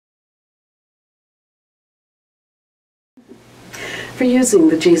for using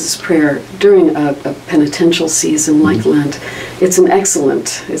the Jesus Prayer during a penitential season like Lent. It's an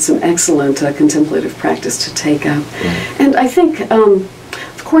excellent contemplative practice to take up. And I think,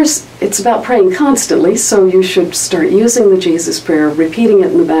 of course, it's about praying constantly, so you should start using the Jesus Prayer, repeating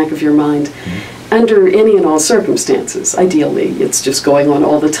it in the back of your mind, under any and all circumstances. Ideally, it's just going on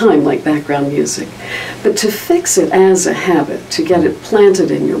all the time, like background music. But to fix it as a habit, to get it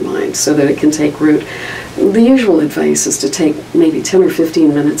planted in your mind so that it can take root, the usual advice is to take maybe 10 or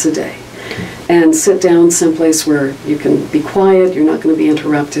 15 minutes a day and sit down someplace where you can be quiet, you're not going to be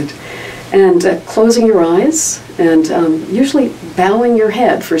interrupted, and closing your eyes and usually bowing your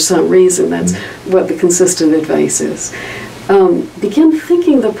head for some reason. That's what the consistent advice is. Begin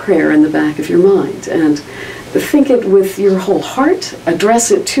thinking the prayer in the back of your mind, and think it with your whole heart.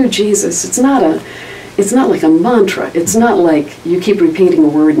 Address it to Jesus. It's not like a mantra. It's not like you keep repeating a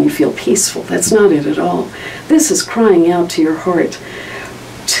word and you feel peaceful. That's not it at all. This is crying out to your heart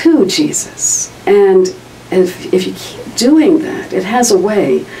to Jesus. And if you keep doing that, it has a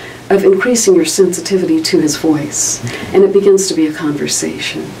way of increasing your sensitivity to his voice, and it begins to be a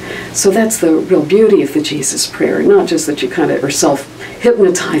conversation. So that's the real beauty of the Jesus Prayer, not just that you kind of are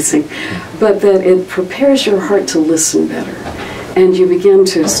self-hypnotizing, but that it prepares your heart to listen better, and you begin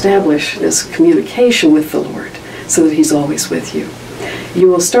to establish this communication with the Lord so that he's always with you. You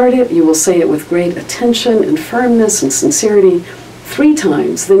will start it, you will say it with great attention and firmness and sincerity 3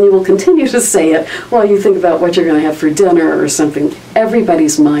 times, then you will continue to say it while you think about what you're going to have for dinner or something.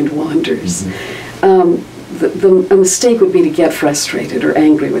 Everybody's mind wanders. A mistake would be to get frustrated or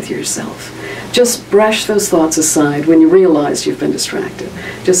angry with yourself. Just brush those thoughts aside when you realize you've been distracted.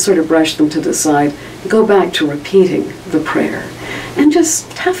 Just sort of brush them to the side. Go back to repeating the prayer and just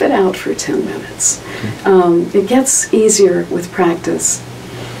tough it out for 10 minutes. It gets easier with practice.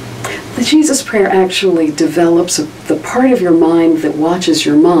 The Jesus Prayer actually develops the part of your mind that watches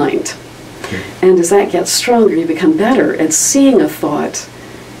your mind. And as that gets stronger, you become better at seeing a thought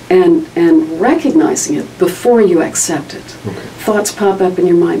and recognizing it before you accept it. Thoughts pop up in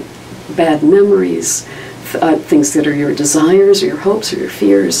your mind, bad memories, things that are your desires or your hopes or your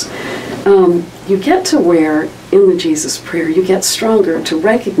fears. You get to where, in the Jesus Prayer, you get stronger to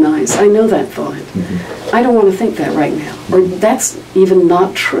recognize, I know that thought. I don't want to think that right now. Or that's even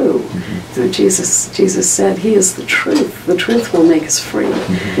not true. So Jesus said, he is the truth. The truth will make us free.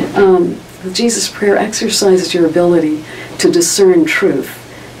 The Jesus Prayer exercises your ability to discern truth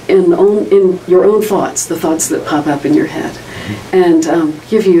in your own thoughts, the thoughts that pop up in your head, and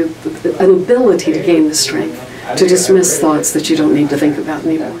give you an ability to gain the strength to dismiss thoughts that you don't need to think about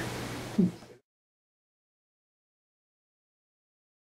anymore.